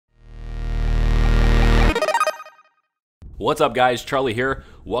What's up, guys? Charlie here.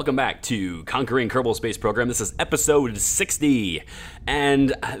 Welcome back to Conquering Kerbal Space Program. This is episode 60,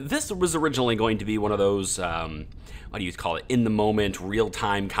 and this was originally going to be one of those, what do you call it, in-the-moment,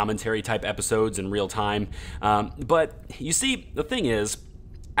 real-time commentary type episodes in real time. But you see, the thing is,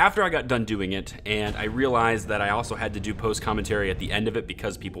 after I got done doing it, and I realized that I also had to do post-commentary at the end of it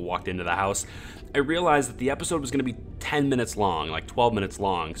because people walked into the house, I realized that the episode was going to be 10 minutes long, like 12 minutes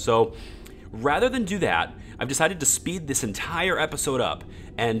long. So rather than do that, I've decided to speed this entire episode up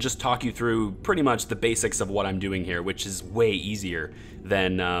and just talk you through pretty much the basics of what I'm doing here, which is way easier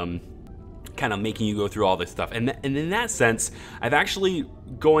than kind of making you go through all this stuff. And in that sense, I'm actually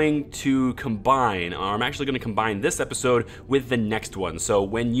going to combine this episode with the next one. So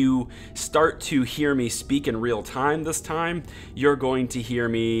when you start to hear me speak in real time this time, you're going to hear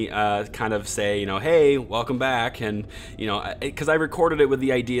me kind of say, hey, welcome back. And, because I recorded it with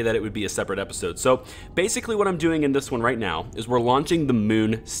the idea that it would be a separate episode. So basically what I'm doing in this one right now is we're launching the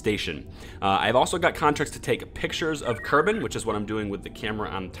moon station. I've also got contracts to take pictures of Kerbin, which is what I'm doing with the camera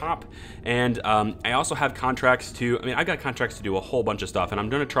on top. And I also have contracts I've got contracts to do a whole bunch of stuff, and I'm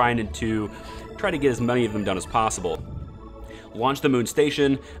going to try to get as many of them done as possible. Launch the moon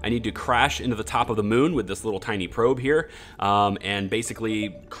station. I need to crash into the top of the moon with this little tiny probe here, and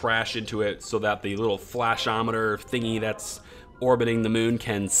basically crash into it so that the little flashometer thingy that's orbiting the moon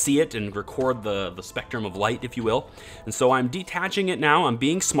can see it and record the spectrum of light, if you will. And so I'm detaching it now. I'm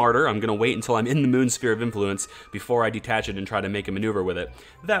being smarter. I'm going to wait until I'm in the moon's sphere of influence before I detach it and try to make a maneuver with it.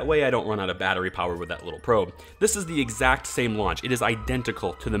 That way I don't run out of battery power with that little probe. This is the exact same launch. It is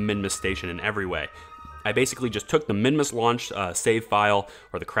identical to the Minmus station in every way. I basically just took the Minmus launch save file,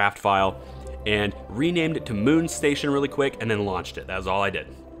 or the craft file, and renamed it to Moon Station really quick and then launched it. That was all I did.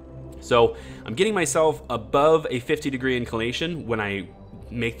 So I'm getting myself above a 50-degree inclination when I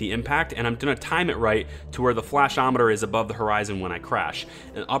make the impact, and I'm gonna time it right to where the flashometer is above the horizon when I crash.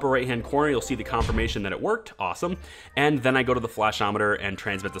 In the upper right-hand corner, you'll see the confirmation that it worked. Awesome. And then I go to the flashometer and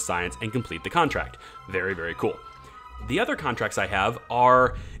transmit the science and complete the contract. Very, very cool. The other contracts I have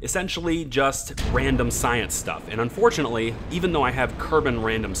are essentially just random science stuff. And unfortunately, even though I have Kerbin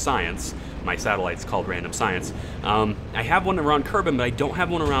Random Science, my satellite's called Random Science, I have one around Kerbin, but I don't have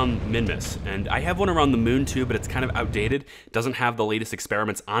one around Minmus. And I have one around the moon too, but it's kind of outdated. It doesn't have the latest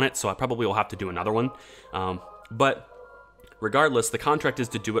experiments on it, so I probably will have to do another one. But regardless, the contract is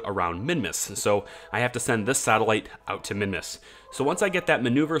to do it around Minmus, so I have to send this satellite out to Minmus. So once I get that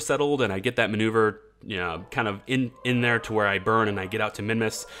maneuver settled and I get that maneuver kind of in there to where I burn and I get out to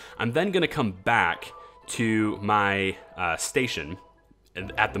Minmus, I'm then going to come back to my station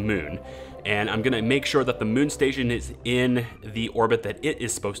at the moon, and I'm going to make sure that the moon station is in the orbit that it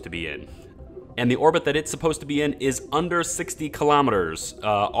is supposed to be in. And the orbit that it's supposed to be in is under 60 kilometers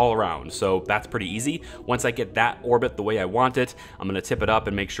all around, so that's pretty easy. Once I get that orbit the way I want it, I'm going to tip it up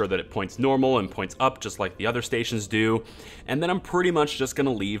and make sure that it points normal and points up just like the other stations do, and then I'm pretty much just going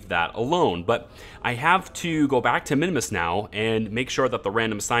to leave that alone. But I have to go back to Minmus now and make sure that the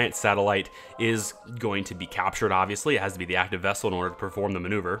Random Science satellite is going to be captured. Obviously, it has to be the active vessel in order to perform the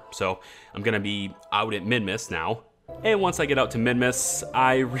maneuver, so I'm going to be out at Minmus now. And once I get out to Minmus,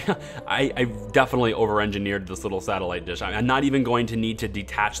 I definitely over-engineered this little satellite dish. I'm not even going to need to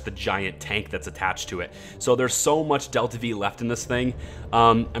detach the giant tank that's attached to it. So there's so much Delta V left in this thing.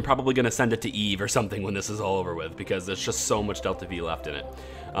 I'm probably going to send it to Eve or something when this is all over with, because there's just so much Delta V left in it.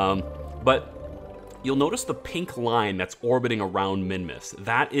 But you'll notice the pink line that's orbiting around Minmus.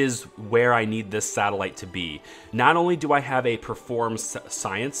 That is where I need this satellite to be. Not only do I have a perform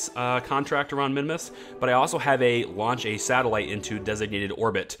science contract around Minmus, but I also have a launch a satellite into designated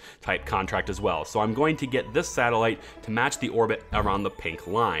orbit type contract as well. So I'm going to get this satellite to match the orbit around the pink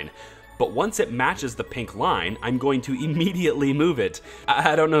line. But once it matches the pink line, I'm going to immediately move it.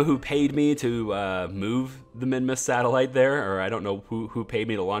 I don't know who paid me to move the Minmus satellite there, or I don't know who paid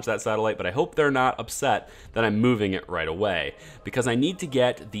me to launch that satellite, but I hope they're not upset that I'm moving it right away, because I need to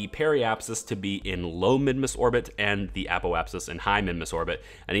get the periapsis to be in low Minmus orbit and the apoapsis in high Minmus orbit.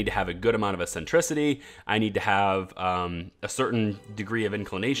 I need to have a good amount of eccentricity, I need to have a certain degree of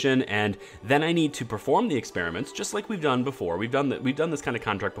inclination, and then I need to perform the experiments just like we've done before. We've done this kind of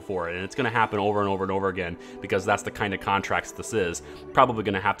contract before, and it's going to happen over and over and over again, because that's the kind of contracts this is. Probably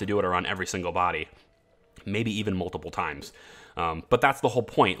going to have to do it around every single body, maybe even multiple times. But that's the whole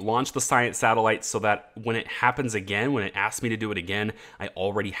point. Launch the science satellite so that when it happens again, when it asks me to do it again, I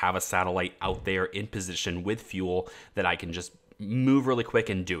already have a satellite out there in position with fuel that I can just move really quick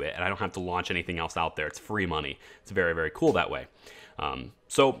and do it. And I don't have to launch anything else out there. It's free money. It's very, very cool that way.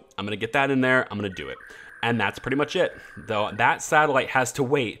 So I'm going to get that in there. I'm going to do it. And that's pretty much it. Though that satellite has to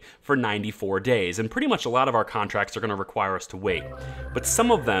wait for 94 days, and pretty much a lot of our contracts are going to require us to wait. But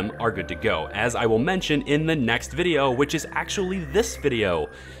some of them are good to go, as I will mention in the next video, which is actually this video.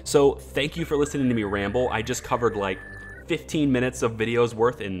 So thank you for listening to me ramble. I just covered like 15 minutes of videos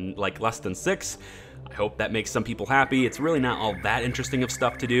worth in like less than 6. I hope that makes some people happy. It's really not all that interesting of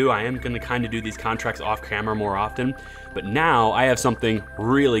stuff to do. I am going to kind of do these contracts off camera more often, but now I have something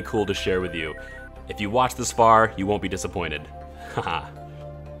really cool to share with you. If you watch this far, you won't be disappointed. Haha.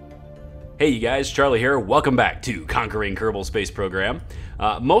 Hey you guys, Charlie here. Welcome back to Conquering Kerbal Space Program.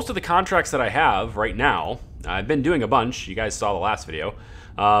 Most of the contracts that I have right now, I've been doing a bunch. You guys saw the last video.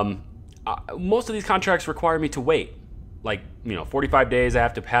 Most of these contracts require me to wait. Like, 45 days, I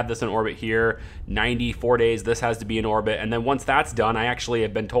have to have this in orbit here. 94 days, this has to be in orbit. And then once that's done, I actually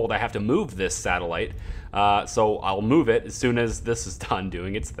have been told I have to move this satellite. So I'll move it as soon as this is done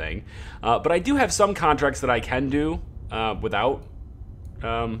doing its thing. But I do have some contracts that I can do without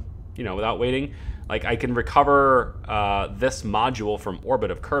waiting. Like I can recover this module from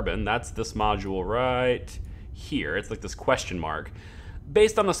orbit of Kerbin. That's this module right here. It's like this question mark.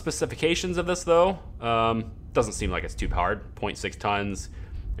 Based on the specifications of this though, doesn't seem like it's too hard. 0.6 tons,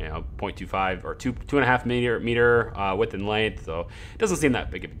 0.25 or 2.5 meter width and length, so it doesn't seem that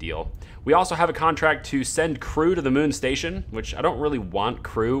big of a deal. We also have a contract to send crew to the moon station, which I don't really want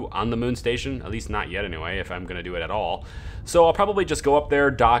crew on the moon station, at least not yet anyway, if I'm gonna do it at all. So I'll probably just go up there,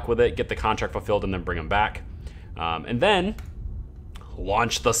 dock with it, get the contract fulfilled, and then bring them back. And then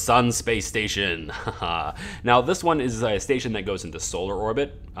launch the Sun space station. Now this one is a station that goes into solar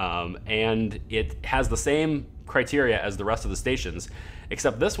orbit, and it has the same criteria as the rest of the stations,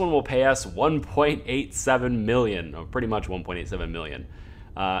 except this one will pay us 1.87 million, or pretty much 1.87 million.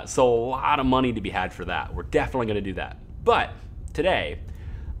 So a lot of money to be had for that. We're definitely going to do that. But today,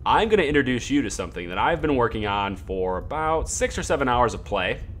 I'm going to introduce you to something that I've been working on for about 6 or 7 hours of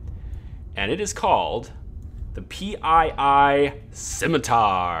play, and it is called the PII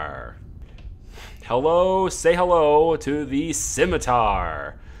Scimitar. Hello, say hello to the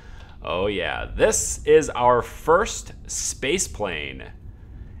Scimitar. Oh yeah, this is our first space plane,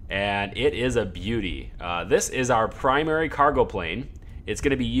 and it is a beauty. This is our primary cargo plane. It's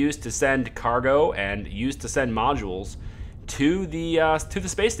going to be used to send cargo and used to send modules to the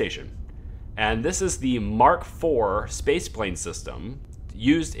space station. And this is the Mark IV space plane system,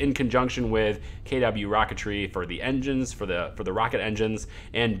 used in conjunction with KW rocketry for the engines, for the rocket engines,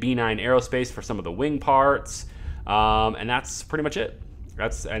 and B9 Aerospace for some of the wing parts, and that's pretty much it.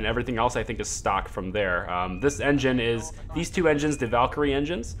 And everything else I think is stock from there. This engine is these two engines, the Valkyrie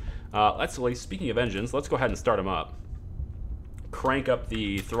engines. Speaking of engines, let's go ahead and start them up. Crank up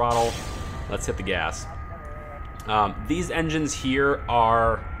the throttle. Let's hit the gas. These engines here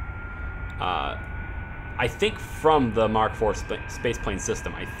are, I think, from the Mark IV spaceplane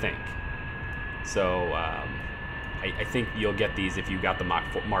system, I think. So I think you'll get these if you got the Mark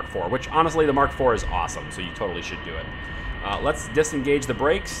IV, which honestly the Mark IV is awesome, so you totally should do it. Let's disengage the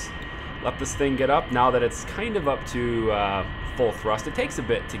brakes, let this thing get up now that it's kind of up to full thrust. It takes a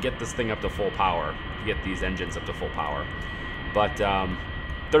bit to get this thing up to full power, to get these engines up to full power. But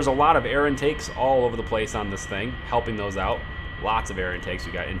there's a lot of air intakes all over the place on this thing, helping those out. Lots of air intakes.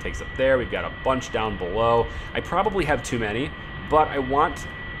 We've got intakes up there. We've got a bunch down below. I probably have too many, but I want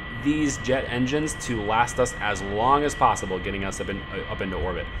these jet engines to last us as long as possible, getting us up into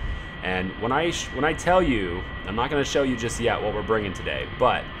orbit. And when I tell you, I'm not going to show you just yet what we're bringing today,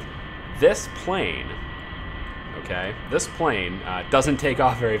 but this plane, okay, this plane doesn't take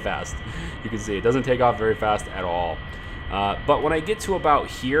off very fast. You can see it doesn't take off very fast at all. But when I get to about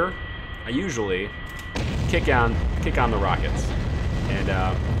here, I usually kick on the rockets and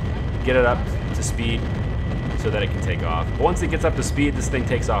get it up to speed so that it can take off. But once it gets up to speed, this thing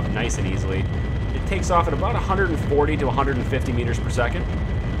takes off nice and easily. It takes off at about 140 to 150 meters per second.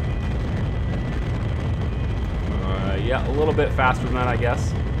 Yeah, a little bit faster than that, I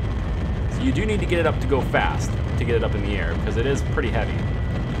guess. So you do need to get it up to go fast to get it up in the air, because it is pretty heavy.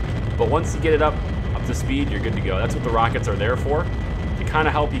 But once you get it up to speed, you're good to go. That's what the rockets are there for, to kind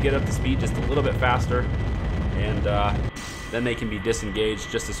of help you get up to speed just a little bit faster, and then they can be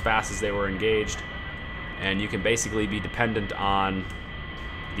disengaged just as fast as they were engaged, and you can basically be dependent on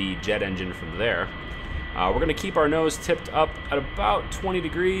the jet engine from there. We're going to keep our nose tipped up at about 20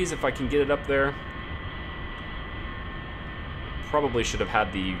 degrees if I can get it up there. Probably should have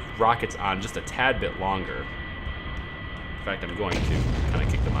had the rockets on just a tad bit longer. In fact, I'm going to kind of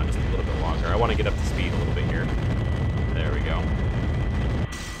kick them on just a little bit longer. I want to get up to speed a little bit here. There we go.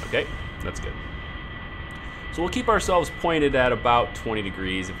 Okay, that's good. So we'll keep ourselves pointed at about 20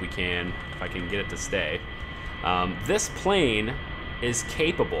 degrees if we can, if I can get it to stay. This plane is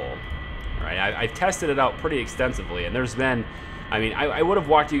capable, right? I've tested it out pretty extensively, and there's been, I mean, I would have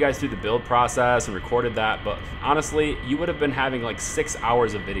walked you guys through the build process and recorded that, but honestly, you would have been having like 6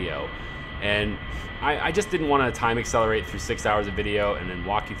 hours of video, and I just didn't want to time accelerate through 6 hours of video and then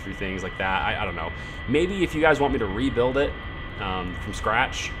walk you through things like that. I don't know. Maybe if you guys want me to rebuild it from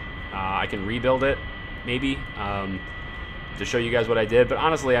scratch, I can rebuild it, maybe, to show you guys what I did. But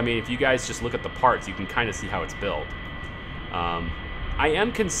honestly, I mean, if you guys just look at the parts, you can kind of see how it's built. I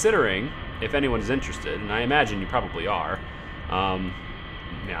am considering, if anyone is interested, and I imagine you probably are, yeah,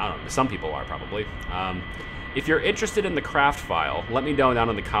 I don't know, some people are probably. If you're interested in the craft file, let me know down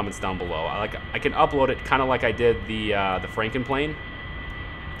in the comments down below. I can upload it kind of like I did the Frankenplane.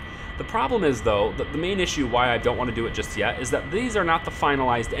 The problem is, though, the main issue why I don't want to do it just yet is that these are not the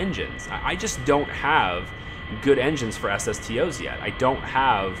finalized engines. I just don't have good engines for SSTOs yet. I don't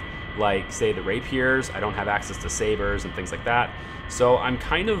have, like, say, the Rapiers. I don't have access to Sabres and things like that. So I'm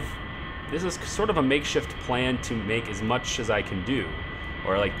kind of, this is sort of a makeshift plan to make as much as I can do,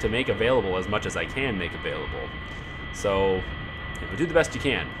 or like to make available as much as I can make available. So, you know, do the best you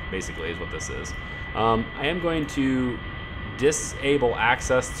can, basically, is what this is. I am going to disable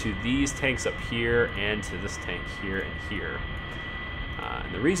access to these tanks up here and to this tank here and here.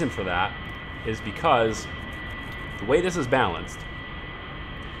 And the reason for that is because the way this is balanced,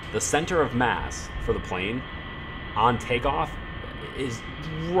 the center of mass for the plane on takeoff is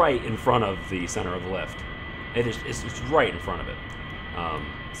right in front of the center of lift. It's right in front of it.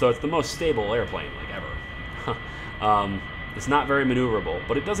 So it's the most stable airplane, like, ever. It's not very maneuverable,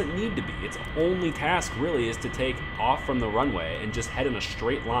 but it doesn't need to be. Its only task really is to take off from the runway and just head in a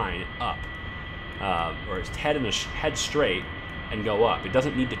straight line up, or it's head straight and go up. It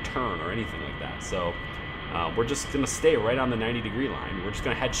doesn't need to turn or anything like that. So we're just gonna stay right on the 90-degree line. We're just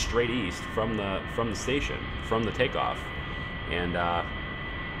gonna head straight east from the station, from the takeoff, and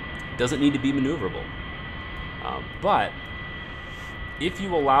it doesn't need to be maneuverable. But if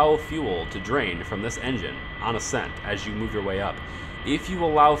you allow fuel to drain from this engine on ascent as you move your way up, if you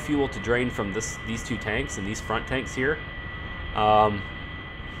allow fuel to drain from these two tanks and these front tanks here,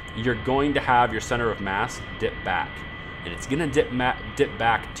 you're going to have your center of mass dip back. And it's going to dip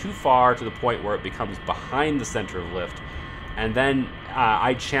back too far to the point where it becomes behind the center of lift. And then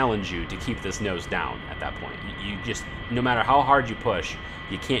I challenge you to keep this nose down at that point. You just, no matter how hard you push,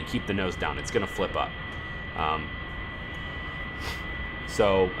 you can't keep the nose down. It's going to flip up.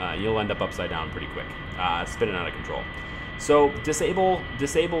 So you'll end up upside down pretty quick, spinning out of control. So disable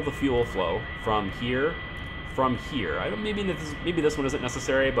the fuel flow from here. Maybe this one isn't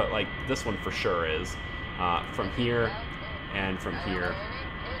necessary, but like this one for sure is. From here and from here.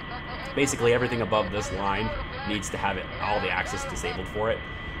 Basically everything above this line needs to have all the access disabled for it.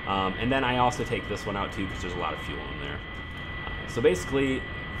 And then I also take this one out too because there's a lot of fuel in there. So basically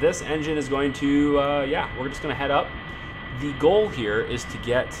this engine is going to, yeah, we're just going to head up. The goal here is to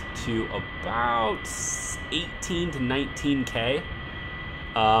get to about 18 to 19K,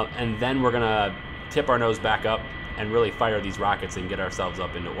 and then we're gonna tip our nose back up and really fire these rockets and get ourselves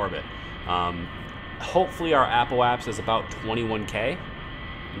up into orbit. Hopefully our apoaps is about 21K.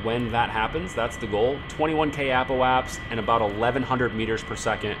 When that happens, that's the goal. 21K apoaps and about 1100 meters per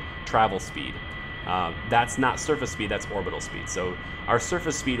second travel speed. That's not surface speed, that's orbital speed. So our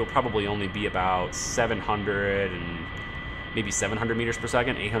surface speed will probably only be about 700 and maybe 700 meters per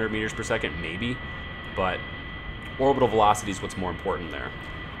second, 800 meters per second, maybe. But orbital velocity is what's more important there.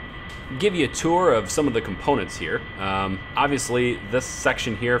 Give you a tour of some of the components here. Obviously, this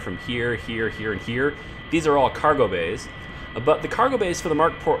section here from here, here, here, and here, these are all cargo bays. But the cargo bays for the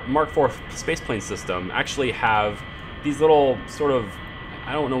Mark IV spaceplane system actually have these little sort of,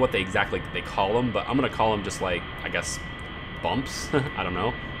 I don't know what they call them, but I'm gonna call them just like, I guess, bumps, I don't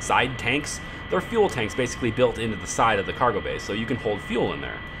know, side tanks. They're fuel tanks basically built into the side of the cargo bay, so you can hold fuel in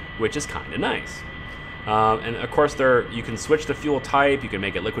there, which is kind of nice. And of course, you can switch the fuel type. You can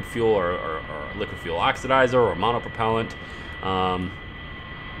make it liquid fuel or liquid fuel oxidizer or monopropellant.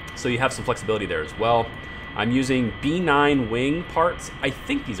 So you have some flexibility there as well. I'm using B9 wing parts. I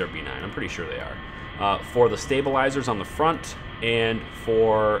think these are B9. I'm pretty sure they are. For the stabilizers on the front and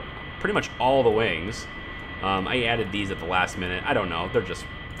for pretty much all the wings. I added these at the last minute. I don't know. They're just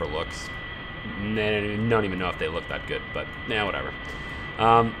for looks. I don't even know if they look that good, but yeah, whatever.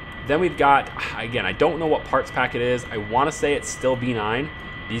 Then we've got, again, I don't know what parts pack it is. I want to say it's still B9.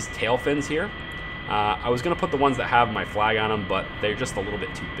 These tail fins here. I was going to put the ones that have my flag on them, but they're just a little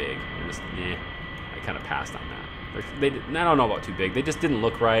bit too big. They're just, I kind of passed on that. I don't know about too big. They just didn't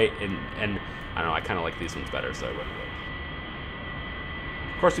look right, and I don't know, I kind of like these ones better, so I went with it.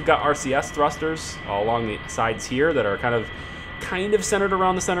 course, we've got RCS thrusters all along the sides here that are kind of centered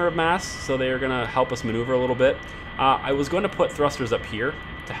around the center of mass, so they are going to help us maneuver a little bit. I was going to put thrusters up here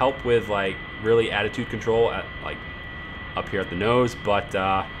to help with like really attitude control at like up here at the nose, but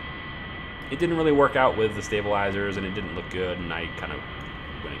it didn't really work out with the stabilizers, and it didn't look good, and I kind of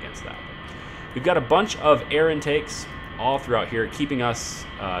went against that. We've got a bunch of air intakes all throughout here, keeping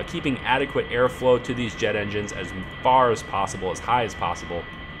adequate airflow to these jet engines as far as possible, as high as possible.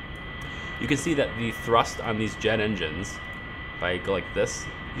 You can see that the thrust on these jet engines, if I go like this,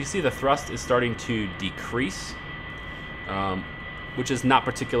 you see the thrust is starting to decrease, which is not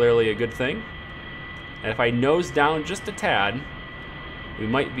particularly a good thing. And if I nose down just a tad, we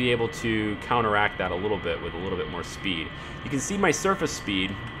might be able to counteract that a little bit with a little bit more speed. You can see my surface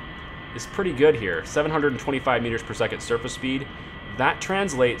speed is pretty good here, 725 meters per second surface speed. That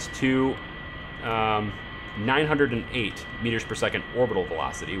translates to 908 meters per second orbital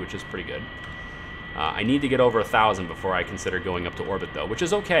velocity, which is pretty good. I need to get over 1,000 before I consider going up to orbit though, which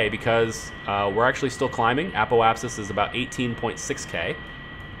is okay because we're actually still climbing. Apoapsis is about 18.6K.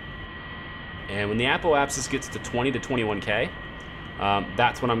 And when the apoapsis gets to 20 to 21K,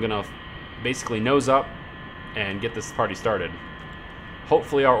 that's when I'm gonna basically nose up and get this party started.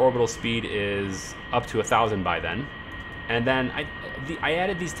 Hopefully our orbital speed is up to 1,000 by then. And then I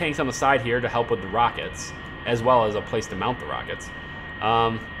added these tanks on the side here to help with the rockets, as well as a place to mount the rockets.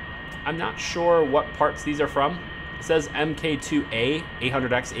 I'm not sure what parts these are from. It says MK2A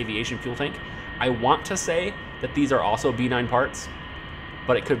 800X aviation fuel tank. I want to say that these are also B9 parts,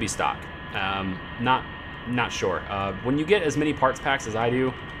 but it could be stock. Not sure. When you get as many parts packs as I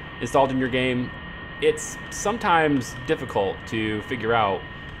do installed in your game, it's sometimes difficult to figure out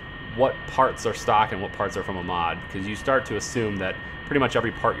what parts are stock and what parts are from a mod, because you start to assume that pretty much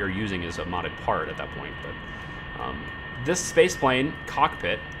every part you're using is a modded part at that point. But this spaceplane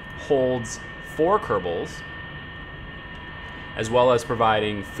cockpit holds 4 Kerbals, as well as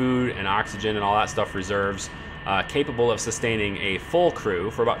providing food and oxygen and all that stuff reserves, capable of sustaining a full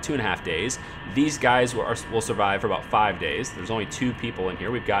crew for about 2.5 days. These guys will survive for about 5 days. There's only 2 people in here.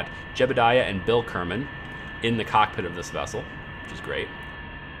 We've got Jebediah and Bill Kerman in the cockpit of this vessel, which is great.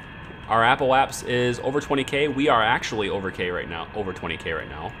 Our apoaps is over 20K. We are actually over 20K right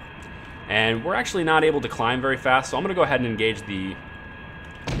now. And we're actually not able to climb very fast, so I'm gonna go ahead and engage the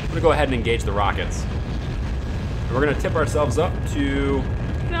rockets. And we're gonna tip ourselves up to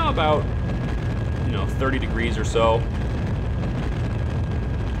about 30 degrees or so,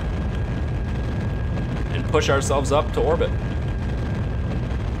 and push ourselves up to orbit.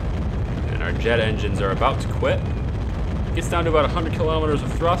 And our jet engines are about to quit. Gets down to about 100 kilometers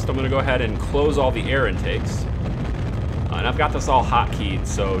of thrust. I'm gonna go ahead and close all the air intakes. And I've got this all hotkeyed,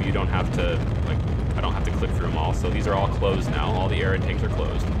 so you don't have to, I don't have to click through them all. So these are all closed now. All the air intakes are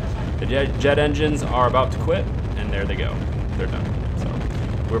closed. The jet engines are about to quit, and there they go. They're done. So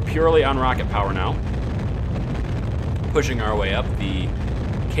we're purely on rocket power now. Pushing our way up the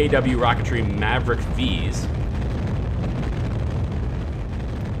KW Rocketry Maverick V's.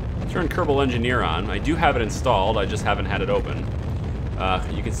 Turn Kerbal Engineer on. I do have it installed, I just haven't had it open.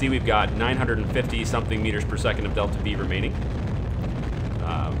 You can see we've got 950 something meters per second of Delta V remaining.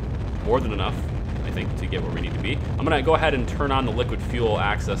 More than enough, I think, to get where we need to be. I'm gonna go ahead and turn on the liquid fuel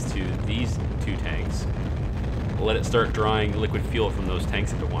access to these 2 tanks. Let it start drawing liquid fuel from those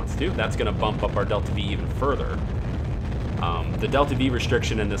tanks if it wants to. That's gonna bump up our Delta V even further. The Delta V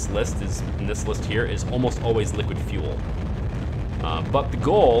restriction in this list here is almost always liquid fuel. But the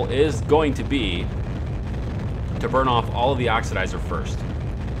goal is going to be to burn off all of the oxidizer first.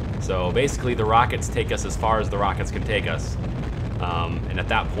 So basically the rockets take us as far as the rockets can take us. And at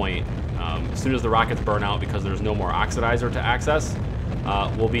that point, as soon as the rockets burn out because there's no more oxidizer to access,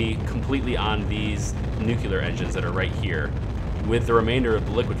 we'll be completely on these nuclear engines that are right here with the remainder of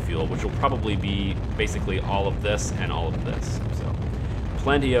the liquid fuel, which will probably be basically all of this and all of this. So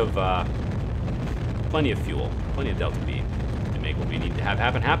plenty of fuel, plenty of Delta V to make what we need to have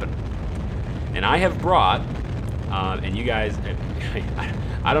happen. And I have brought, and you guys,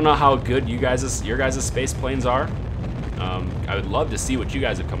 I don't know how good your guys' space planes are. I would love to see what you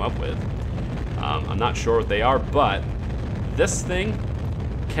guys have come up with. I'm not sure what they are, but this thing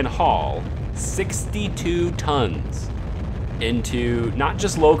can haul 62 tons into not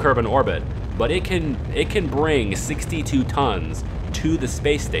just low Kerbal orbit, but it can bring 62 tons to the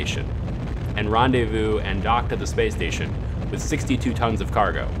space station and rendezvous and dock to the space station with 62 tons of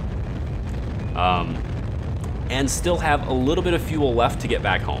cargo. And still have a little bit of fuel left to get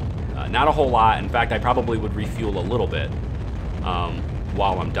back home. Not a whole lot. In fact, I probably would refuel a little bit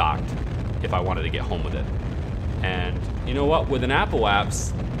while I'm docked if I wanted to get home with it. And you know what? With an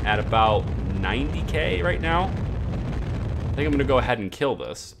apoapse at about 90K right now, I think I'm gonna go ahead and kill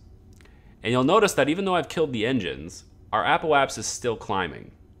this. And you'll notice that even though I've killed the engines, our apoapse is still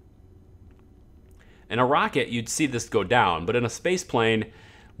climbing. In a rocket, you'd see this go down, but in a space plane,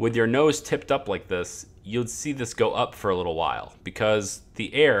 with your nose tipped up like this, you'd see this go up for a little while because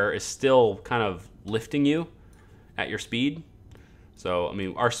the air is still kind of lifting you at your speed. So, I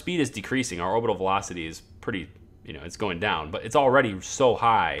mean, our speed is decreasing. Our orbital velocity is pretty, it's going down, but it's already so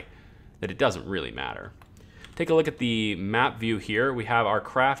high that it doesn't really matter. Take a look at the map view here. We have our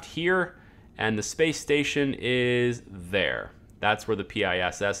craft here, and the space station is there. That's where the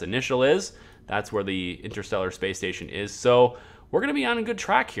PISS initial is. That's where the Interstellar Space Station is. So we're gonna be on a good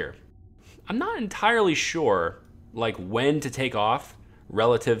track here. I'm not entirely sure like when to take off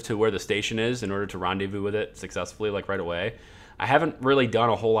relative to where the station is in order to rendezvous with it successfully like right away. I haven't really done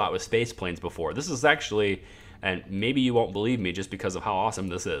a whole lot with space planes before. This is actually, and maybe you won't believe me just because of how awesome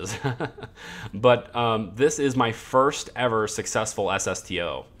this is, but this is my first ever successful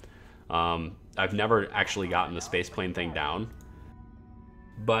SSTO. I've never actually gotten the space plane thing down.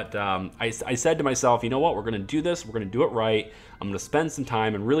 But I said to myself, you know what, we're going to do this, we're going to do it right, I'm going to spend some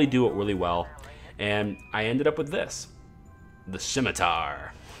time and really do it really well. And I ended up with this, the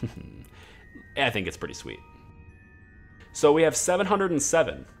Scimitar. I think it's pretty sweet. So we have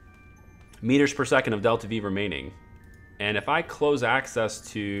 707 meters per second of delta V remaining. And if I close access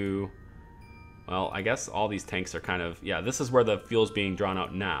to, well, I guess all these tanks are kind of, yeah, this is where the fuel's being drawn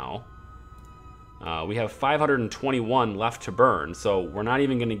out now. We have 521 left to burn, so we're not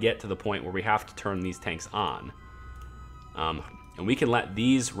even going to get to the point where we have to turn these tanks on. And we can let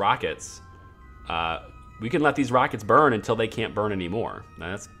these rockets, burn until they can't burn anymore. And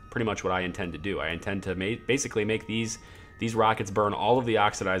that's pretty much what I intend to do. I intend to basically make these rockets burn all of the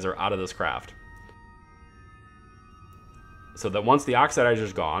oxidizer out of this craft, so that once the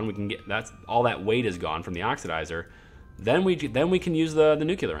oxidizer's gone, we can get all that weight is gone from the oxidizer. Then we can use the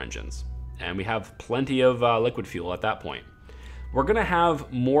nuclear engines. And we have plenty of liquid fuel at that point. We're gonna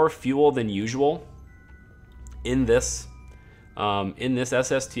have more fuel than usual in this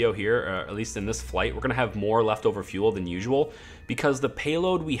SSTO here, or at least in this flight. We're gonna have more leftover fuel than usual because the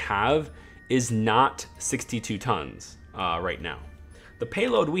payload we have is not 62 tons right now. The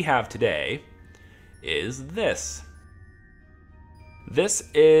payload we have today is this. This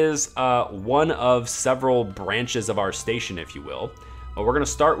is one of several branches of our station, if you will. Well, we're going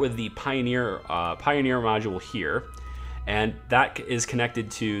to start with the Pioneer module here, and that is connected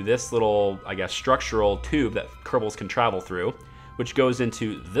to this little, I guess, structural tube that Kerbals can travel through, which goes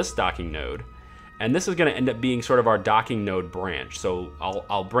into this docking node, and this is going to end up being sort of our docking node branch. So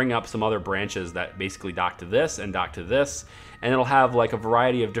I'll bring up some other branches that basically dock to this and dock to this, and it'll have like a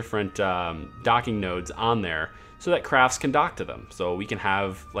variety of different docking nodes on there so that crafts can dock to them. So we can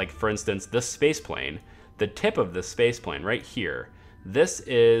have, like, for instance, this space plane, the tip of this space plane right here. This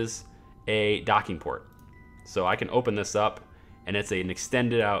is a docking port. So I can open this up, and it's an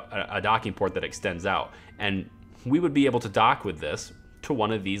extended out, a docking port that extends out. And we would be able to dock with this to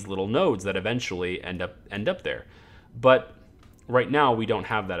one of these little nodes that eventually end up there. But right now we don't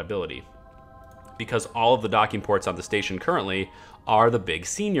have that ability because all of the docking ports on the station currently are the big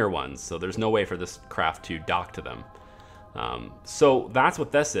senior ones. So there's no way for this craft to dock to them. So that's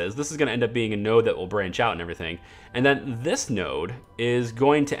what this is. This is going to end up being a node that will branch out and everything. And then this node is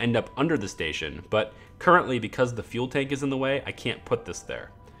going to end up under the station, but currently because the fuel tank is in the way, I can't put this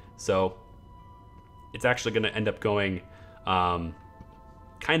there. So it's actually going to end up going kind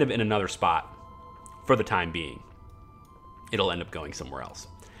of in another spot for the time being. It'll end up going somewhere else.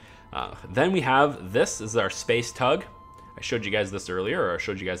 Then we have this is our space tug. I showed you guys this earlier, or I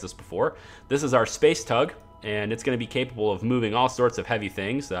showed you guys this before. This is our space tug. And it's going to be capable of moving all sorts of heavy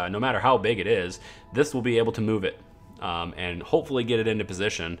things. No matter how big it is, this will be able to move it and hopefully get it into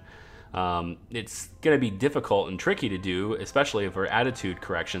position. It's going to be difficult and tricky to do, especially for attitude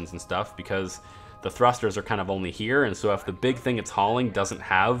corrections and stuff, because the thrusters are kind of only here. And so if the big thing it's hauling doesn't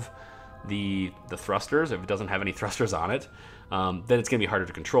have the thrusters, if it doesn't have any thrusters on it, then it's going to be harder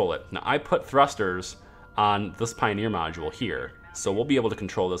to control it. Now, I put thrusters on this Pioneer module here, so we'll be able to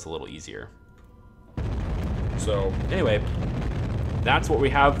control this a little easier. So anyway, that's what we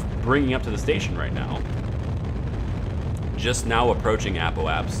have bringing up to the station right now. Just now approaching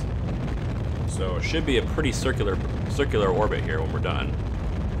apoapse. So it should be a pretty circular orbit here when we're done.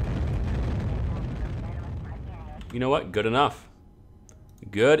 You know what? Good enough.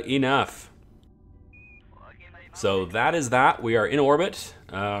 Good enough. So that is that. We are in orbit,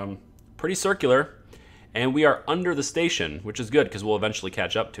 pretty circular, and we are under the station, which is good because we'll eventually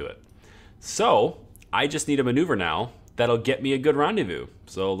catch up to it. So I just need a maneuver now that'll get me a good rendezvous.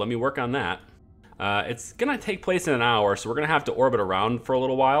 So let me work on that. It's gonna take place in an hour, so we're gonna have to orbit around for a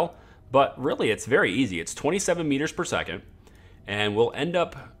little while, but really it's very easy. It's 27 meters per second, and we'll end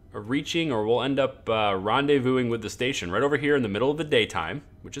up reaching, or we'll end up rendezvousing with the station right over here in the middle of the daytime,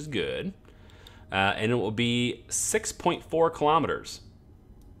 which is good. And it will be 6.4 kilometers.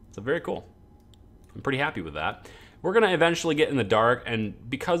 So very cool. I'm pretty happy with that. We're gonna eventually get in the dark, and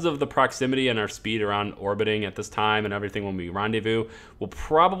because of the proximity and our speed around orbiting at this time and everything when we rendezvous, we'll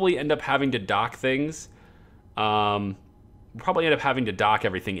probably end up having to dock things. We'll probably end up having to dock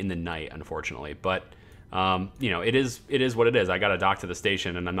everything in the night, unfortunately. But you know, it is what it is. I gotta dock to the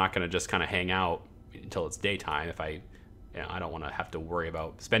station, and I'm not gonna just kind of hang out until it's daytime if I don't want to have to worry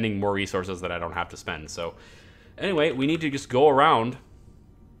about spending more resources that I don't have to spend. So anyway, we need to just go around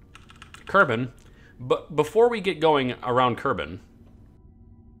Kerbin. But before we get going around Kerbin,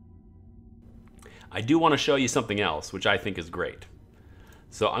 I do want to show you something else, which I think is great.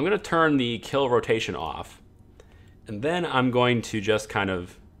 So I'm going to turn the kill rotation off, and then I'm going to just kind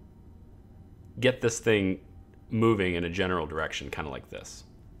of get this thing moving in a general direction, kind of like this.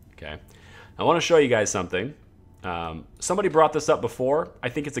 Okay. I want to show you guys something. Somebody brought this up before. I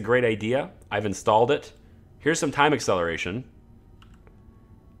think it's a great idea. I've installed it. Here's some time acceleration.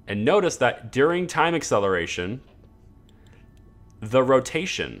 And notice that during time acceleration, the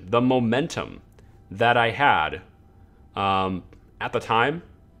rotation, the momentum that I had at the time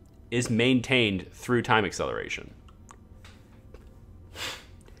is maintained through time acceleration.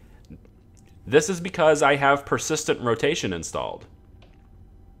 This is because I have persistent rotation installed.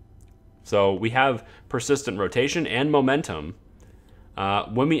 So we have persistent rotation and momentum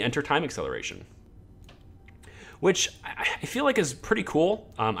when we enter time acceleration, which I feel like is pretty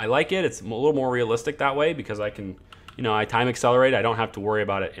cool. I like it. It's a little more realistic that way because I can, you know, I time accelerate. I don't have to worry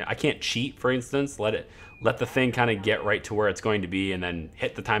about it. I can't cheat, for instance. Let the thing kind of get right to where it's going to be and then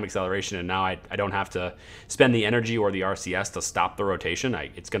hit the time acceleration, and now I don't have to spend the energy or the RCS to stop the rotation.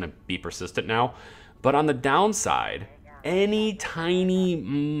 It's going to be persistent now. But on the downside, any tiny,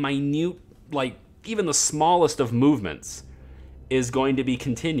 minute, like even the smallest of movements is going to be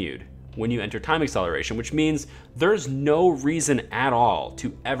continued when you enter time acceleration, which means there's no reason at all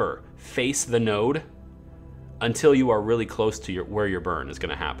to ever face the node until you are really close to where your burn is going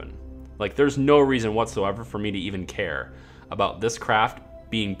to happen. Like, there's no reason whatsoever for me to even care about this craft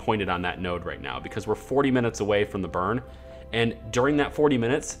being pointed on that node right now, because we're 40 minutes away from the burn, and during that 40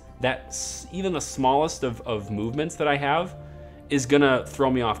 minutes, that's even the smallest of movements that I have is gonna throw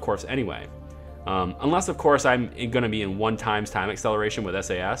me off course anyway. Unless, of course, I'm going to be in 1 times time acceleration with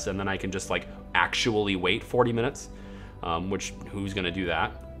SAS, and then I can just like actually wait 40 minutes, which who's going to do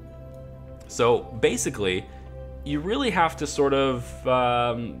that? So basically, you really have to sort of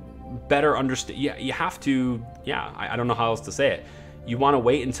better understand. Yeah, you have to. Yeah, I don't know how else to say it. You want to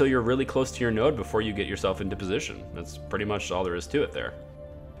wait until you're really close to your node before you get yourself into position. That's pretty much all there is to it there.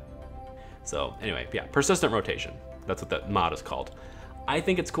 So anyway, yeah, persistent rotation. That's what that mod is called. I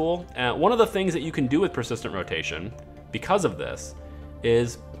think it's cool. One of the things that you can do with persistent rotation, because of this,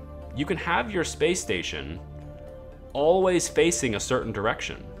 is you can have your space station always facing a certain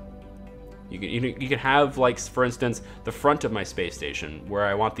direction. You can have, like, for instance, the front of my space station, where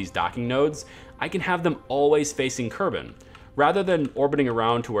I want these docking nodes, I can have them always facing Kerbin. Rather than orbiting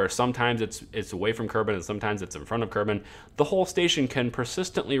around to where sometimes it's away from Kerbin and sometimes it's in front of Kerbin, the whole station can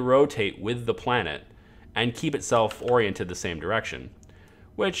persistently rotate with the planet and keep itself oriented the same direction,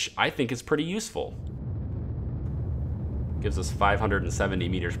 which I think is pretty useful. Gives us 570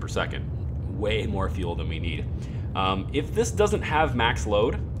 meters per second. Way more fuel than we need. If this doesn't have max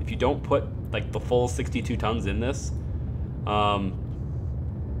load, if you don't put like the full 62 tons in this,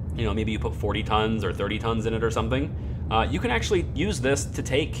 you know, maybe you put 40 tons or 30 tons in it or something, you can actually use this to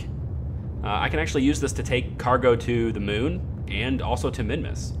take, I can actually use this to take cargo to the moon and also to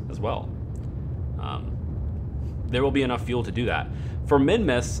Minmus as well. There will be enough fuel to do that. For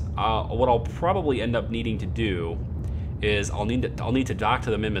Minmus, what I'll probably end up needing to do is I'll need to dock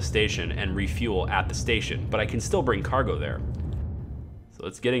to the Minmus station and refuel at the station, but I can still bring cargo there. So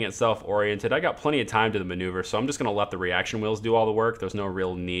it's getting itself oriented. I got plenty of time to the maneuver, so I'm just gonna let the reaction wheels do all the work. There's no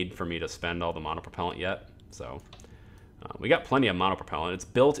real need for me to spend all the monopropellant yet. So we got plenty of monopropellant. It's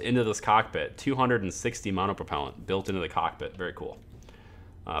built into this cockpit, 260 monopropellant built into the cockpit. Very cool.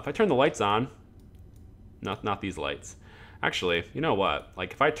 If I turn the lights on, not these lights. Actually, you know what?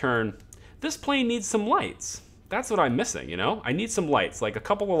 Like, if I turn, this plane needs some lights. That's what I'm missing, you know? I need some lights, like a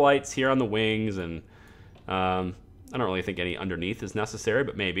couple of lights here on the wings, and I don't really think any underneath is necessary,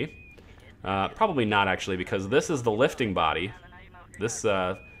 but maybe. Probably not, actually, because this is the lifting body. This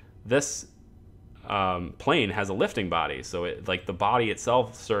plane has a lifting body, so it, like, the body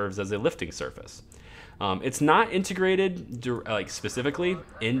itself serves as a lifting surface. It's not integrated like specifically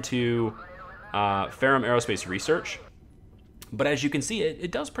into Ferrum Aerospace Research, but as you can see,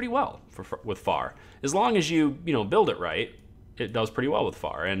 it does pretty well with FAR. As long as you build it right, it does pretty well with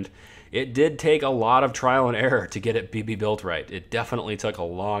FAR. And it did take a lot of trial and error to get it BB built right. It definitely took a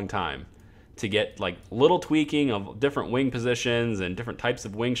long time to get like little tweaking of different wing positions and different types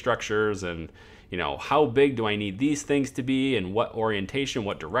of wing structures, and how big do I need these things to be, and what orientation,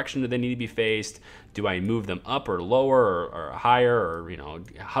 what direction do they need to be faced? Do I move them up or lower or higher, or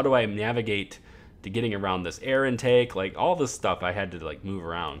how do I navigate to getting around this air intake? Like, all this stuff I had to like move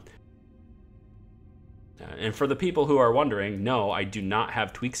around. And for the people who are wondering, no, I do not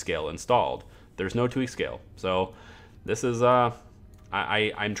have tweak scale installed. There's no tweak scale. So this is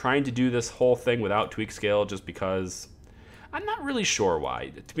I'm trying to do this whole thing without tweak scale just because I'm not really sure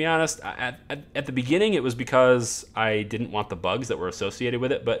why. To be honest, at the beginning it was because I didn't want the bugs that were associated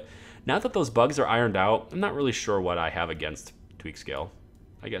with it, but now that those bugs are ironed out, I'm not really sure what I have against tweak scale.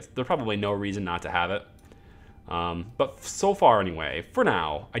 I guess there's probably no reason not to have it. But so far anyway, for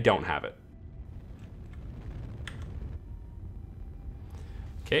now, I don't have it.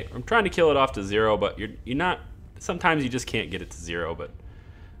 Okay, I'm trying to kill it off to 0, but you're not, sometimes you just can't get it to 0, but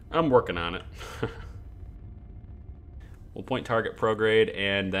I'm working on it. We'll point target prograde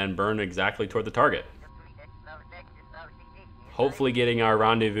and then burn exactly toward the target. Hopefully getting our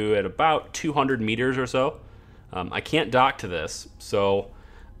rendezvous at about 200 meters or so. I can't dock to this, so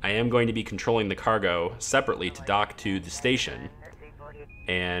I am going to be controlling the cargo separately to dock to the station.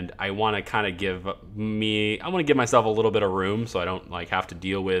 And I want to kind of give myself a little bit of room so I don't like have to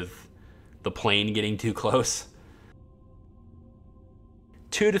deal with the plane getting too close.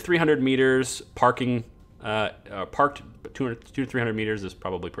 200 to 300 meters parking, parked 200 to 300 meters is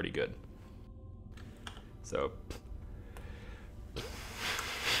probably pretty good. So,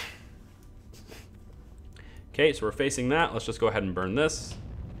 okay, so we're facing that. Let's just go ahead and burn this.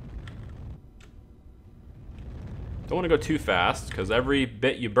 Don't want to go too fast, because every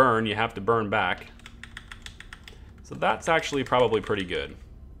bit you burn, you have to burn back. So that's actually probably pretty good.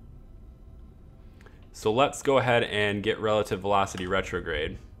 So let's go ahead and get relative velocity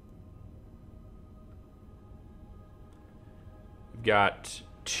retrograde. We've got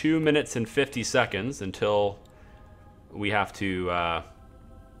 2 minutes and 50 seconds until we have to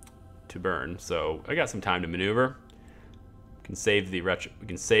burn. So I got some time to maneuver. We can save the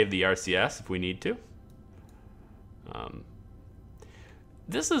RCS if we need to.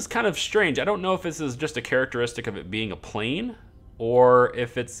 This is kind of strange. I don't know if this is just a characteristic of it being a plane or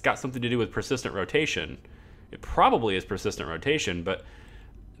if it's got something to do with persistent rotation. It probably is persistent rotation, but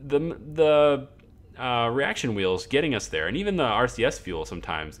the reaction wheels getting us there, and even the RCS fuel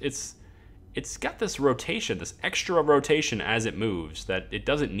sometimes, it's got this rotation, this extra rotation as it moves that it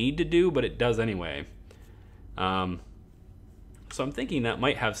doesn't need to do, but it does anyway. So I'm thinking that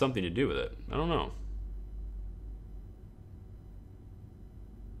might have something to do with it. I don't know.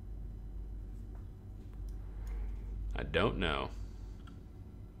 I don't know.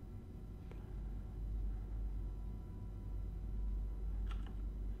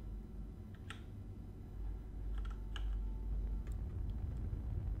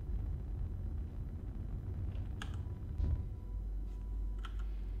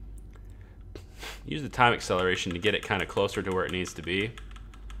 Use the time acceleration to get it kind of closer to where it needs to be.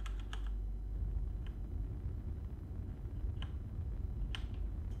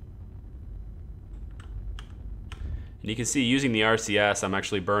 And you can see using the RCS, I'm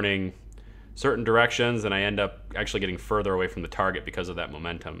actually burning certain directions and I end up actually getting further away from the target because of that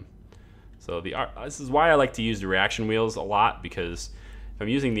momentum. So this is why I like to use the reaction wheels a lot, because if I'm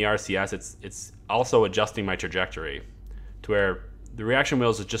using the RCS, it's also adjusting my trajectory to where the reaction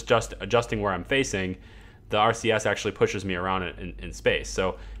wheels is just adjusting where I'm facing. The RCS actually pushes me around in space.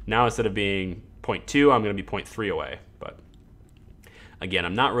 So now instead of being 0.2, I'm going to be 0.3 away. But again,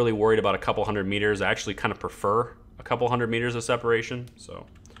 I'm not really worried about a couple hundred meters. I actually kind of prefer a couple hundred meters of separation, so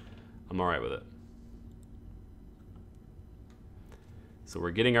I'm all right with it. So we're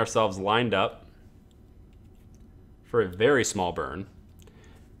getting ourselves lined up for a very small burn.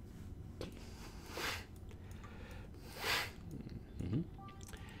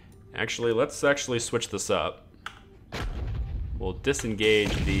 Actually, let's switch this up. We'll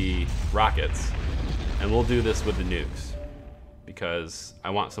disengage the rockets, and we'll do this with the nukes, because I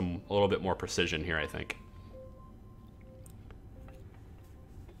want a little bit more precision here, I think.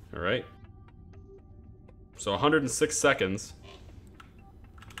 All right. So 106 seconds.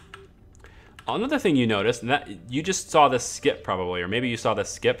 Another thing you noticed, and that you just saw this skip probably, or maybe you saw this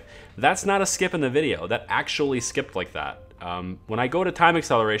skip. That's not a skip in the video. That actually skipped like that. When I go to time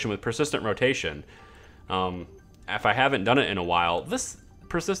acceleration with persistent rotation, if I haven't done it in a while, this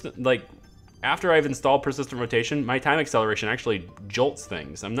persistent, like after I've installed persistent rotation, my time acceleration actually jolts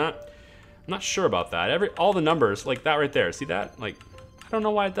things. I'm not sure about that. All the numbers, like that right there, see that? Like, I don't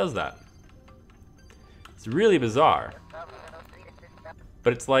know why it does that. It's really bizarre.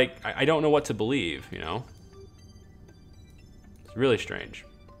 But it's like, I don't know what to believe, you know? It's really strange.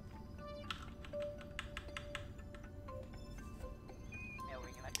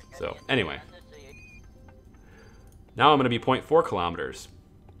 So, anyway. Now I'm gonna be 0.4 kilometers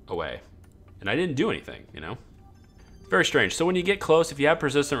away. And I didn't do anything, you know? It's very strange. So when you get close, if you have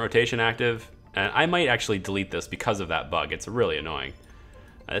persistent rotation active, and I might actually delete this because of that bug. It's really annoying.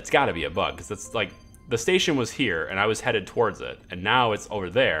 It's gotta be a bug, because it's like, the station was here and I was headed towards it, and now it's over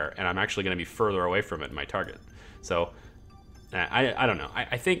there and I'm actually going to be further away from it in my target. So I don't know.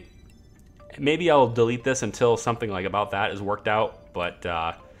 I think maybe I'll delete this until something like about that is worked out, but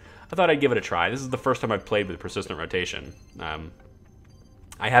I thought I'd give it a try. This is the first time I've played with persistent rotation.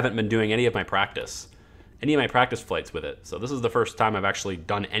 I haven't been doing any of my practice flights with it, so this is the first time I've actually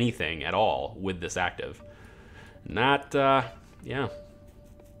done anything at all with this active. Yeah,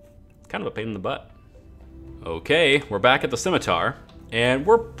 kind of a pain in the butt. Okay, we're back at the Scimitar, and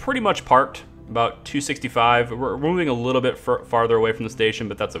we're pretty much parked about 265. We're moving a little bit farther away from the station,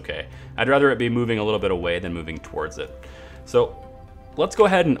 but that's okay. I'd rather it be moving a little bit away than moving towards it. So let's go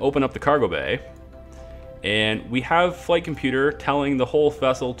ahead and open up the cargo bay, and we have flight computer telling the whole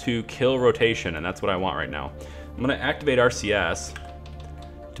vessel to kill rotation, and that's what I want right now. I'm gonna activate RCS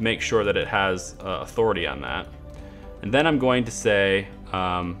to make sure that it has authority on that. And then I'm going to say,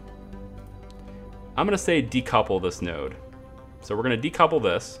 I'm gonna say decouple this node. So we're gonna decouple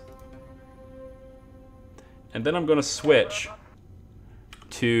this. And then I'm gonna switch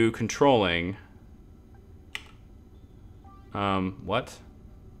to controlling, what?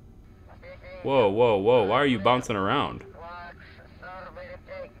 Whoa, whoa, whoa, why are you bouncing around?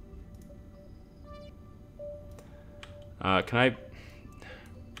 Can I?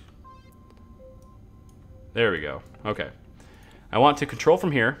 There we go, okay. I want to control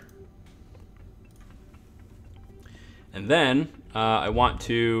from here. And then I want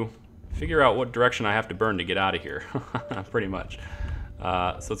to figure out what direction I have to burn to get out of here, pretty much.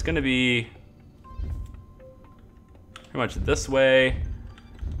 So it's gonna be pretty much this way,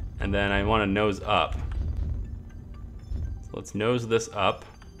 and then I wanna nose up. So let's nose this up.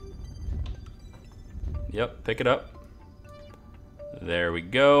 Yep, pick it up. There we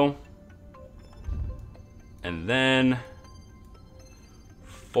go. And then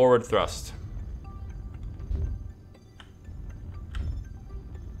forward thrust.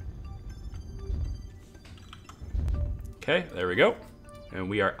 Okay, there we go. And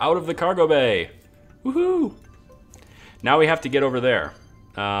we are out of the cargo bay. Woohoo! Now we have to get over there.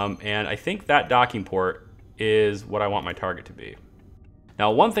 And I think that docking port is what I want my target to be.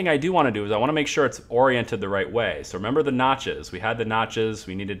 Now, one thing I do want to do is I want to make sure it's oriented the right way. So remember the notches. We had the notches.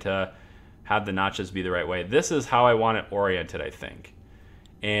 We needed to have the notches be the right way. This is how I want it oriented, I think.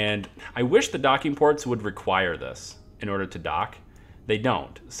 And I wish the docking ports would require this in order to dock. They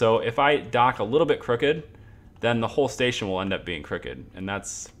don't. So if I dock a little bit crooked, then the whole station will end up being crooked, and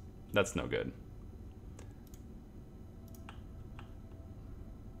that's no good.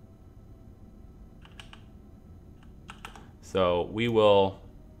 So we will,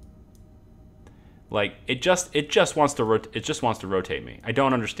 like, it just wants to rotate me. I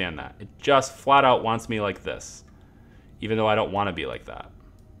don't understand that. It just flat out wants me like this, even though I don't want to be like that.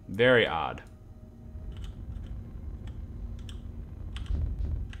 Very odd.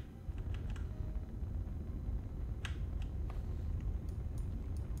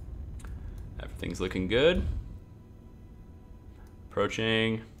 Everything's looking good.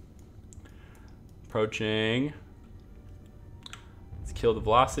 Approaching. Approaching. Let's kill the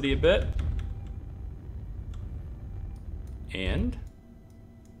velocity a bit. And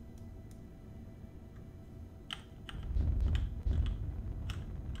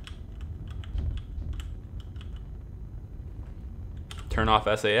turn off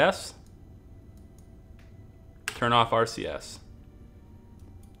SAS. Turn off RCS.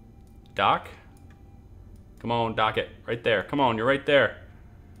 Dock. Come on, dock it. Right there. Come on, you're right there.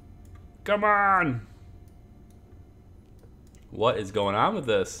 Come on! What is going on with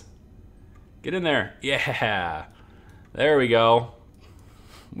this? Get in there. Yeah! There we go.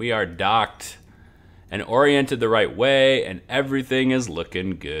 We are docked and oriented the right way, and everything is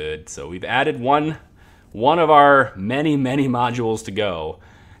looking good. So we've added one of our many, many modules to go.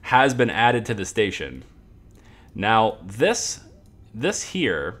 has been added to the station. Now this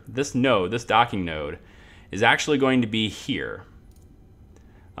node, this docking node, is actually going to be here.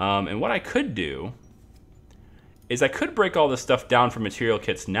 And what I could do is I could break all this stuff down for material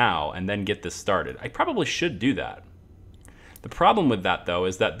kits now and then get this started. I probably should do that. The problem with that, though,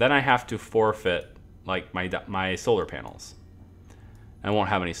 is that then I have to forfeit like my solar panels. I won't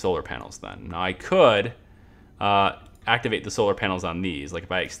have any solar panels then. Now I could activate the solar panels on these. Like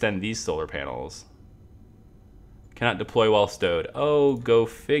if I extend these solar panels, cannot deploy while stowed. Oh, go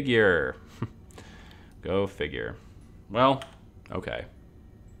figure. Go figure. Well, okay.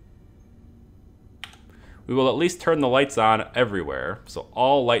 We will at least turn the lights on everywhere. So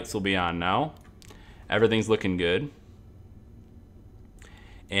all lights will be on now. Everything's looking good.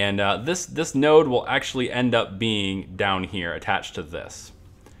 And this node will actually end up being down here attached to this.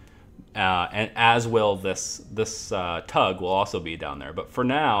 And as will this tug will also be down there. But for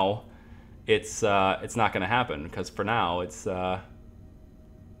now, it's not going to happen because for now it's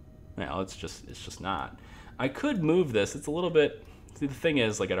it's just not. I could move this. It's a little bit. See, the thing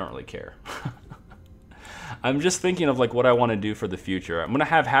is, like, I don't really care. I'm just thinking of like what I want to do for the future. I'm gonna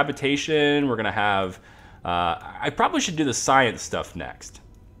have habitation. We're gonna have. I probably should do the science stuff next.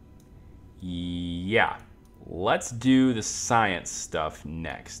 Yeah, let's do the science stuff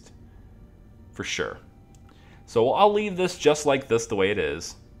next, for sure. So I'll leave this just like this, the way it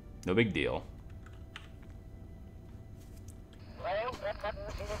is. No big deal.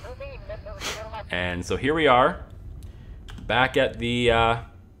 And so here we are, back at the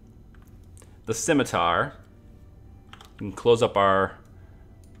Scimitar. We can close up our.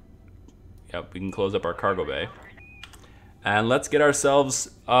 Yep, we can close up our cargo bay. And let's get ourselves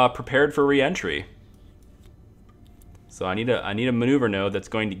prepared for re-entry. So I need a maneuver node that's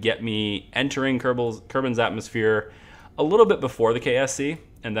going to get me entering Kerbin's atmosphere a little bit before the KSC,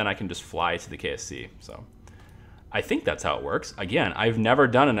 and then I can just fly to the KSC. So I think that's how it works. Again, I've never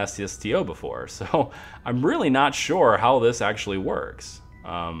done an SSTO before, so I'm really not sure how this actually works.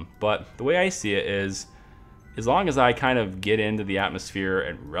 But the way I see it is, as long as I kind of get into the atmosphere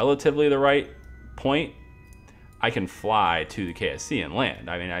at relatively the right point, I can fly to the KSC and land.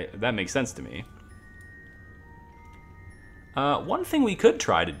 I mean, that makes sense to me. One thing we could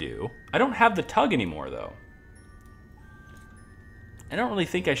try to do, I don't have the tug anymore though. I don't really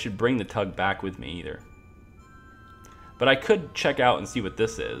think I should bring the tug back with me either. But I could check out and see what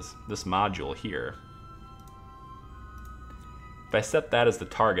this is, this module here. If I set that as the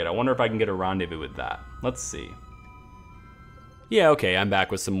target, I wonder if I can get a rendezvous with that. Let's see. Yeah, okay, I'm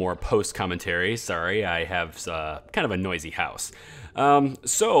back with some more post commentary. Sorry, I have kind of a noisy house. We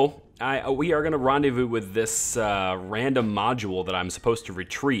are going to rendezvous with this random module that I'm supposed to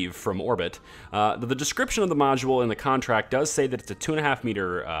retrieve from orbit. The description of the module in the contract does say that it's a 2.5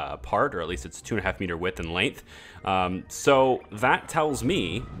 meter part, or at least it's 2.5 meter width and length. So that tells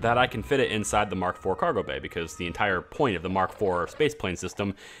me that I can fit it inside the Mark IV cargo bay, because the entire point of the Mark IV spaceplane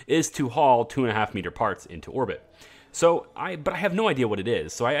system is to haul 2.5 meter parts into orbit. So but I have no idea what it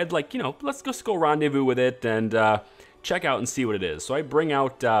is. So I'd like, let's just go rendezvous with it and check out and see what it is. So I bring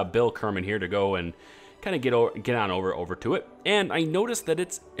out Bill Kerman here to go and kind of get on over to it. And I noticed that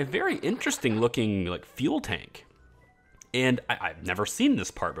it's a very interesting looking like fuel tank. And I've never seen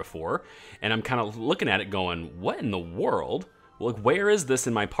this part before. And I'm kind of looking at it going, what in the world? Like, where is this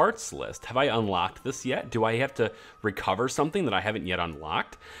in my parts list? Have I unlocked this yet? Do I have to recover something that I haven't yet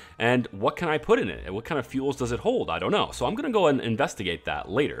unlocked? And what can I put in it? And what kind of fuels does it hold? I don't know. So I'm going to go and investigate that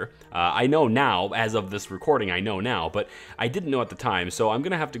later. I know now, as of this recording, I know now, but I didn't know at the time. So I'm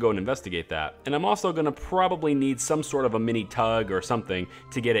going to have to go and investigate that. And I'm also going to probably need some sort of a mini tug or something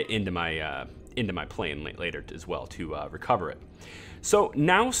to get it into my plane later as well to recover it. So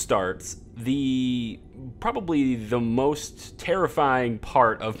now starts probably the most terrifying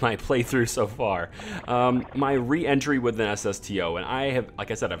part of my playthrough so far, my re-entry with an SSTO. And I have, like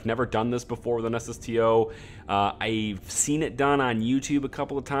I said, I've never done this before with an SSTO. I've seen it done on YouTube a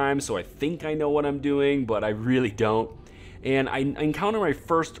couple of times, so I think I know what I'm doing, but I really don't. And I encounter my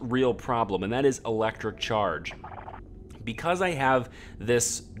first real problem, and that is electric charge. Because I have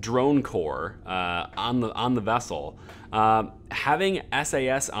this drone core on the vessel, having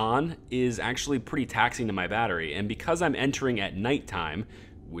SAS on is actually pretty taxing to my battery. And because I'm entering at nighttime,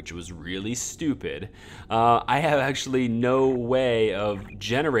 which was really stupid, I have actually no way of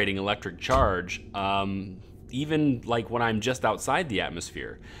generating electric charge, even like when I'm just outside the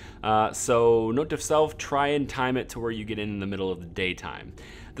atmosphere. So note to self, try and time it to where you get in the middle of the daytime.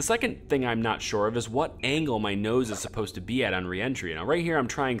 The second thing I'm not sure of is what angle my nose is supposed to be at on re-entry. Now right here I'm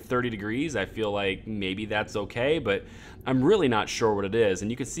trying 30 degrees. I feel like maybe that's okay, but I'm really not sure what it is,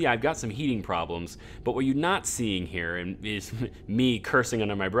 and you can see I've got some heating problems, but what you're not seeing here is me cursing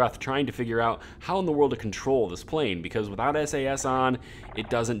under my breath, trying to figure out how in the world to control this plane, because without SAS on, it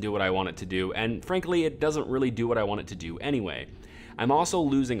doesn't do what I want it to do, and frankly, it doesn't really do what I want it to do anyway. I'm also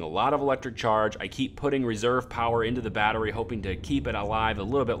losing a lot of electric charge. I keep putting reserve power into the battery, hoping to keep it alive a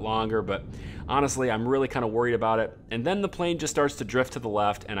little bit longer, but honestly, I'm really kind of worried about it. And then the plane just starts to drift to the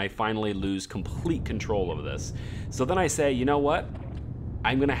left, and I finally lose complete control of this. So then I say, you know what?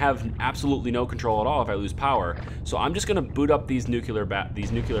 I'm gonna have absolutely no control at all if I lose power. So I'm just gonna boot up these nuclear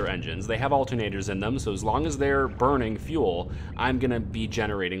engines. They have alternators in them, so as long as they're burning fuel, I'm gonna be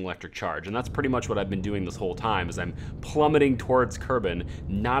generating electric charge. And that's pretty much what I've been doing this whole time, is I'm plummeting towards Kerbin,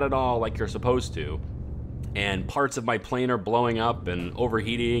 not at all like you're supposed to. And parts of my plane are blowing up and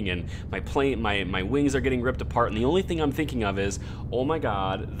overheating, and my wings are getting ripped apart, and the only thing I'm thinking of is, oh my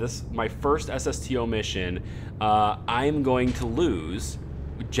god, my first SSTO mission, I'm going to lose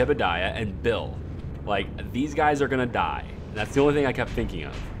Jebediah and Bill. Like, these guys are gonna die. That's the only thing I kept thinking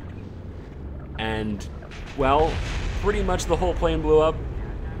of. And, well, pretty much the whole plane blew up,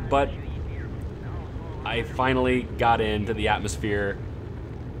 but I finally got into the atmosphere.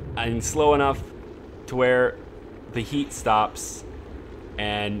 I'm slow enough to where the heat stops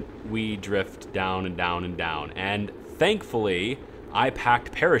and we drift down and down and down. And thankfully, I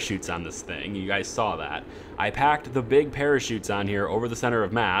packed parachutes on this thing. You guys saw that. I packed the big parachutes on here over the center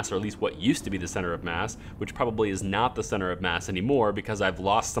of mass, or at least what used to be the center of mass, which probably is not the center of mass anymore because I've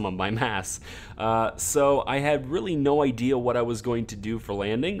lost some of my mass. So I had really no idea what I was going to do for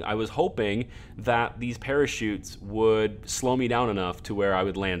landing. I was hoping that these parachutes would slow me down enough to where I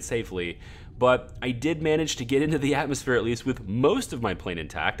would land safely. But I did manage to get into the atmosphere, at least with most of my plane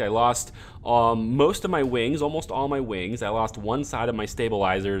intact. I lost most of my wings, almost all my wings. I lost one side of my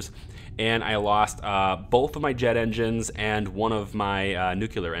stabilizers, and I lost both of my jet engines and one of my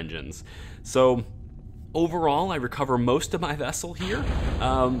nuclear engines. So overall, I recover most of my vessel here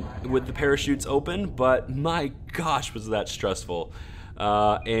with the parachutes open, but my gosh, was that stressful.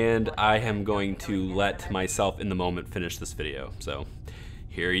 And I am going to let myself in the moment finish this video. So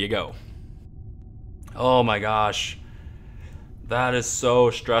here you go. Oh my gosh, that is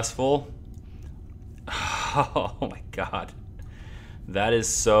so stressful. Oh my god, that is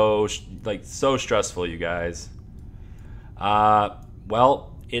so stressful, you guys.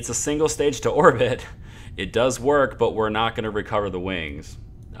 Well, it's a single stage to orbit. It does work, but we're not going to recover the wings.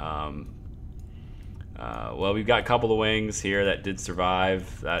 Well, we've got a couple of wings here that did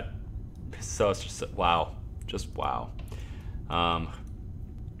survive. Wow, just wow.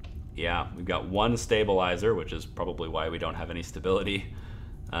 Yeah, we've got one stabilizer, which is probably why we don't have any stability.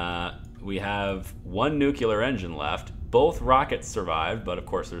 We have one nuclear engine left. Both rockets survived, but of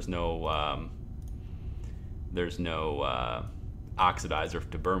course there's no oxidizer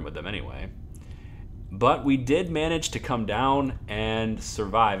to burn with them anyway. But we did manage to come down and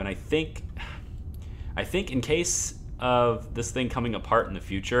survive, and I think in case of this thing coming apart in the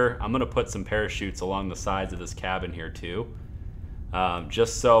future, I'm gonna put some parachutes along the sides of this cabin here too.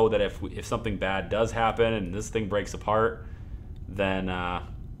 Just so that if something bad does happen and this thing breaks apart, then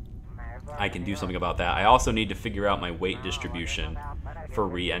I can do something about that. I also need to figure out my weight distribution for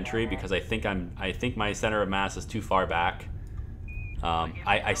re-entry because I think my center of mass is too far back.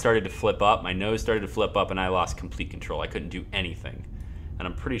 I started to flip up, my nose started to flip up, and I lost complete control. I couldn't do anything, and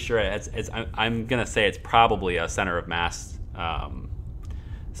I'm pretty sure I'm gonna say it's probably a center of mass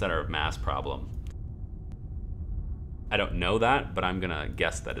problem. I don't know that, but I'm gonna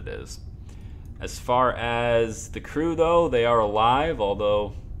guess that it is. As far as the crew though, they are alive,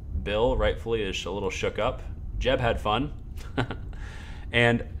 although Bill rightfully is a little shook up. Jeb had fun.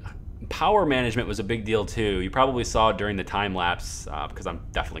 And power management was a big deal too. You probably saw during the time lapse, because I'm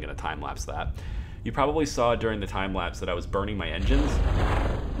definitely gonna time lapse that. You probably saw during the time lapse that I was burning my engines.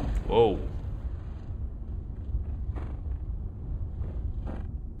 Whoa.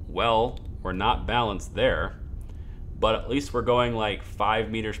 Well, we're not balanced there. But at least we're going like 5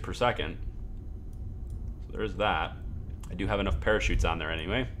 meters per second. So there's that. I do have enough parachutes on there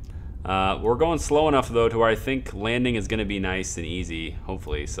anyway. We're going slow enough though to where I think landing is gonna be nice and easy,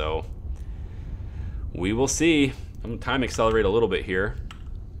 hopefully. So we will see. I'm gonna time accelerate a little bit here.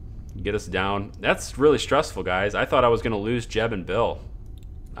 Get us down. That's really stressful, guys. I thought I was gonna lose Jeb and Bill.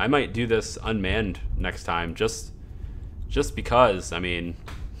 I might do this unmanned next time, just because, I mean,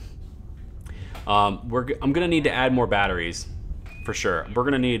 I'm gonna need to add more batteries for sure. I'm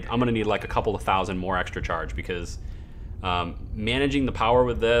gonna need like a couple of thousand more extra charge because managing the power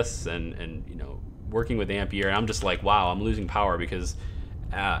with this and you know, working with Ampere, I'm just like, wow, I'm losing power because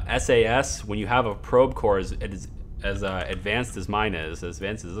SAS, when you have a probe core as advanced as mine is, as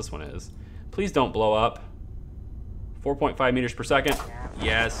advanced as this one is. Please don't blow up. 4.5 meters per second.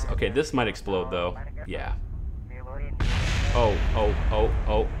 Yes. Okay, this might explode though. Yeah. Oh, oh, oh,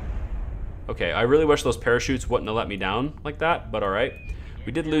 oh. Okay, I really wish those parachutes wouldn't have let me down like that, but all right.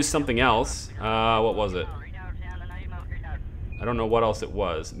 We did lose something else. What was it? I don't know what else it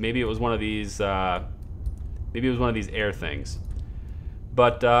was. Maybe it was one of these. Maybe it was one of these air things.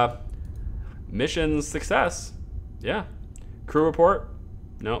 But mission success. Yeah. Crew report.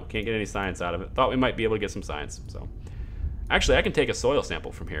 No, can't get any science out of it. Thought we might be able to get some science. So, actually, I can take a soil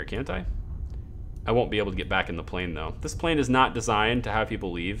sample from here, can't I? I won't be able to get back in the plane though. This plane is not designed to have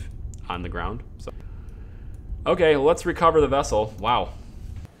people leave on the ground. So, okay, well, let's recover the vessel. Wow.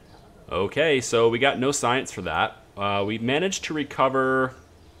 Okay, so we got no science for that. We managed to recover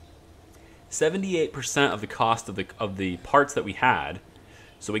 78% of the cost of the parts that we had.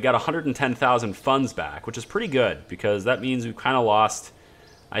 So we got 110,000 funds back, which is pretty good because that means we kind of lost.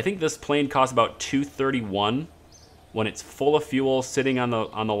 I think this plane costs about $231 when it's full of fuel, sitting on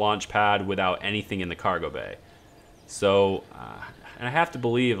the launch pad without anything in the cargo bay. So, and I have to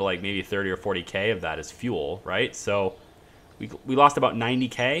believe like maybe 30 or 40K of that is fuel, right? So we lost about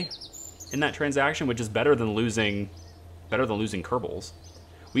 90K in that transaction, which is better than losing Kerbals.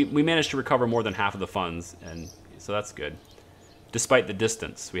 We managed to recover more than half of the funds, and so that's good. Despite the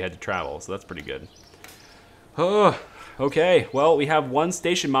distance we had to travel, so that's pretty good. Oh, okay, well, we have one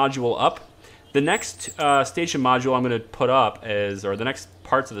station module up. The next station module I'm going to put up or the next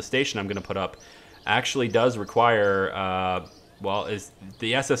parts of the station I'm going to put up actually does require, well,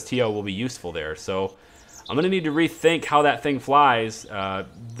 the SSTO will be useful there. So I'm going to need to rethink how that thing flies.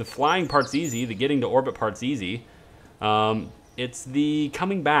 The flying part's easy. The getting to orbit part's easy. It's the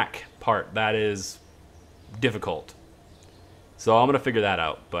coming back part that is difficult. So I'm going to figure that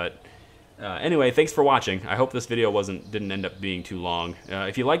out. But anyway, thanks for watching. I hope this video didn't end up being too long.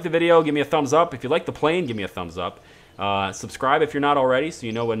 If you like the video, give me a thumbs up. If you like the plane, give me a thumbs up. Subscribe if you're not already so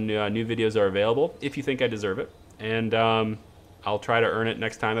you know when new videos are available, if you think I deserve it. And I'll try to earn it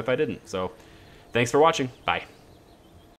next time if I didn't. So thanks for watching. Bye.